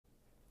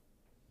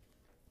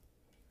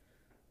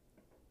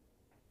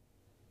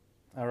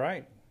All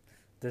right,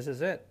 this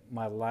is it.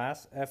 My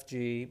last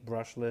FG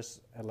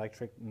brushless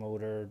electric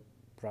motor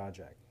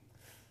project.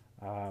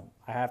 I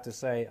have to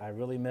say, I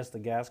really miss the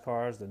gas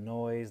cars, the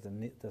noise,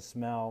 the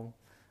smell,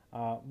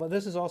 but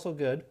this is also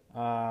good.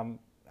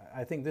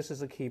 I think this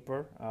is a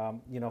keeper.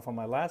 From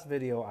my last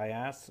video, I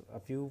asked a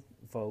few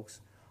folks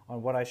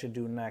on what I should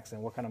do next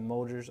and what kind of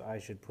motors I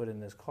should put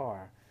in this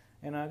car.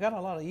 And I got a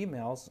lot of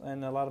emails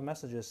and a lot of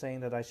messages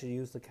saying that I should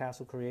use the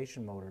Castle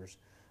Creation motors,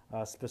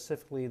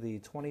 specifically the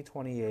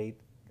 2028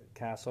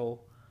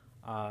 Castle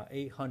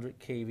 800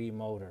 kV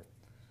motor.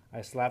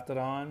 I slapped it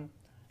on,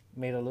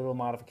 made a little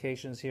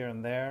modifications here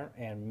and there,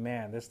 and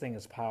man, this thing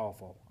is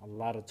powerful. A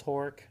lot of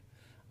torque,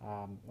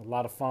 a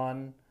lot of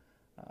fun,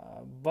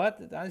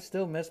 but I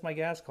still miss my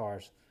gas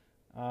cars.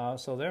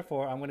 So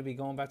therefore, I'm going to be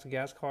going back to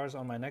gas cars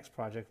on my next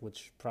project,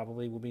 which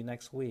probably will be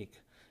next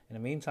week. In the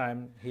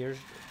meantime, here's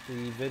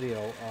the video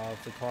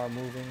of the car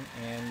moving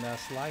and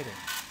sliding.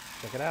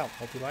 Check it out.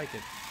 Hope you like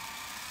it.